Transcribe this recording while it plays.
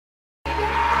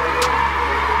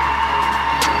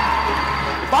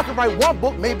I can write one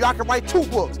book, maybe I can write 2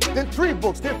 books, then 3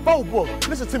 books, then 4 books.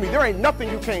 Listen to me, there ain't nothing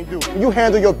you can't do. When you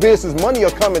handle your business, money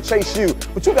will come and chase you.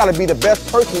 But you gotta be the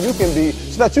best person you can be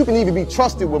so that you can even be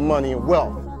trusted with money and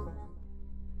wealth.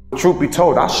 Truth be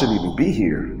told, I shouldn't even be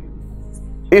here.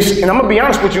 And I'm gonna be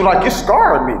honest with you, like, it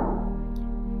scarred me.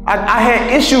 I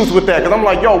had issues with that, because I'm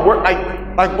like, yo,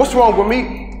 like, what's wrong with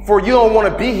me for you don't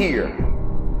want to be here?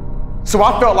 So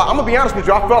I felt like, I'm gonna be honest with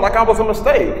you, I felt like I was a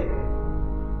mistake.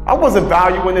 I wasn't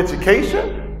valuing education.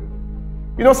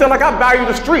 You know what I'm saying? Like, I value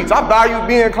the streets. I value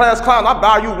being a class clown. I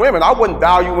value women. I wasn't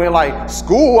valuing like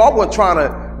school. I wasn't trying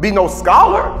to be no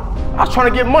scholar. I was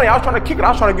trying to get money. I was trying to kick it. I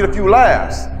was trying to get a few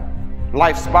laughs.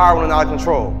 Life spiraling out of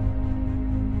control.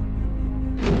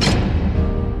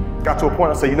 Got to a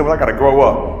point I said, you know what, I gotta grow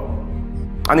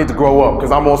up. I need to grow up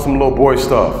because I'm on some little boy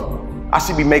stuff. I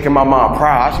should be making my mom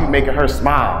proud. I should be making her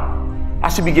smile. I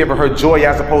should be giving her joy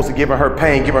as opposed to giving her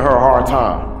pain, giving her a hard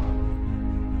time.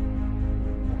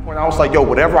 When I was like, yo,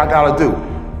 whatever I gotta do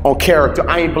on character,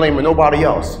 I ain't blaming nobody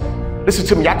else. Listen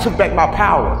to me, I took back my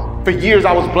power. For years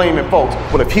I was blaming folks,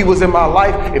 but if he was in my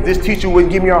life, if this teacher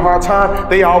wouldn't give me a hard time,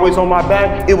 they always on my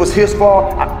back, it was his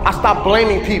fault. I stopped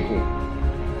blaming people.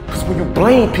 Because when you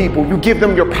blame people, you give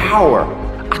them your power.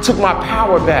 I took my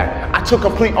power back. I took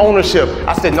complete ownership.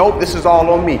 I said, nope, this is all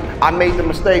on me. I made the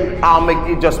mistake, I'll make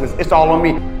the adjustments. It's all on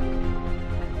me.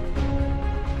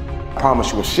 I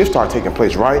promise you, a shift started taking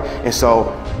place, right? And so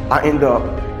I end up,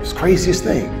 it's the craziest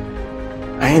thing.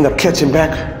 I end up catching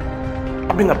back.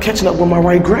 I've been catching up with my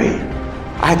right grade.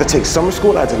 I had to take summer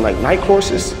school, I had to like night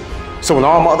courses. So when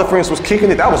all my other friends was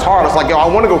kicking it, that was hard. I was like, yo, I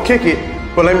want to go kick it,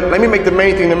 but let me make the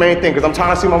main thing, because I'm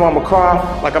tired of seeing my mama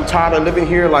cry. Like, I'm tired of living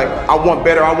here. Like, I want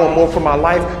better, I want more for my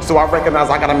life. So I recognize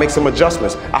I gotta make some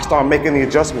adjustments. I started making the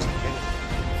adjustments.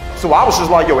 So I was just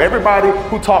like, yo, everybody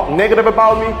who talked negative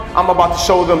about me, I'm about to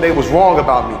show them they was wrong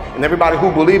about me. And everybody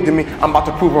who believed in me, I'm about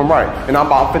to prove them right. And I'm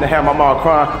finna have my mom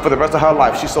crying for the rest of her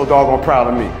life. She's so doggone proud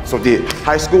of me. So did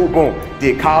high school, boom.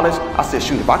 Did college. I said,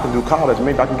 shoot, if I can do college,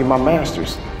 maybe I can get my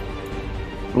master's.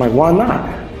 I'm like, why not?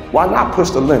 Why not push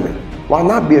the limit? Why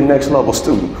not be a next level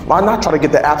student? Why not try to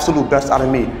get the absolute best out of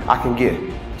me I can get?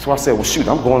 So I said, well, shoot,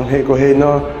 I'm going ahead, and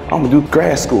I'm gonna do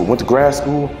grad school. Went to grad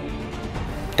school,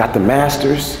 got the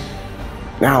master's.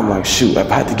 Now I'm like, shoot, if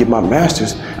I had to get my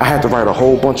master's, I had to write a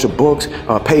whole bunch of books,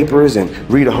 papers, and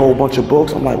read a whole bunch of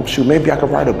books. I'm like, well, shoot, maybe I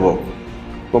could write a book.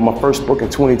 But my first book in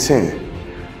 2010,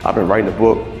 I've been writing a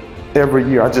book every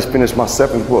year. I just finished my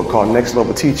 7th book called Next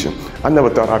Level Teaching. I never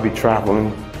thought I'd be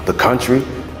traveling the country.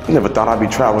 I never thought I'd be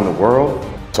traveling the world.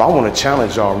 So I want to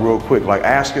challenge y'all real quick. Like,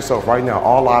 ask yourself right now,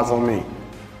 all eyes on me.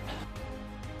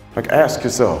 Like, ask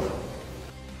yourself,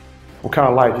 what kind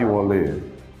of life you want to live?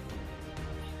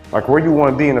 Like, where you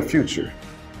want to be in the future.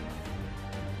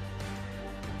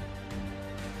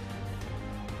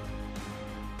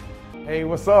 Hey,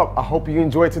 what's up? I hope you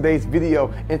enjoyed today's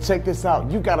video, and check this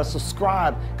out. You gotta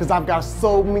subscribe because I've got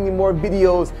so many more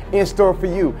videos in store for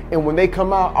you. And when they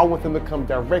come out, I want them to come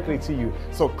directly to you.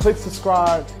 So click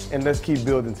subscribe and let's keep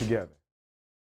building together.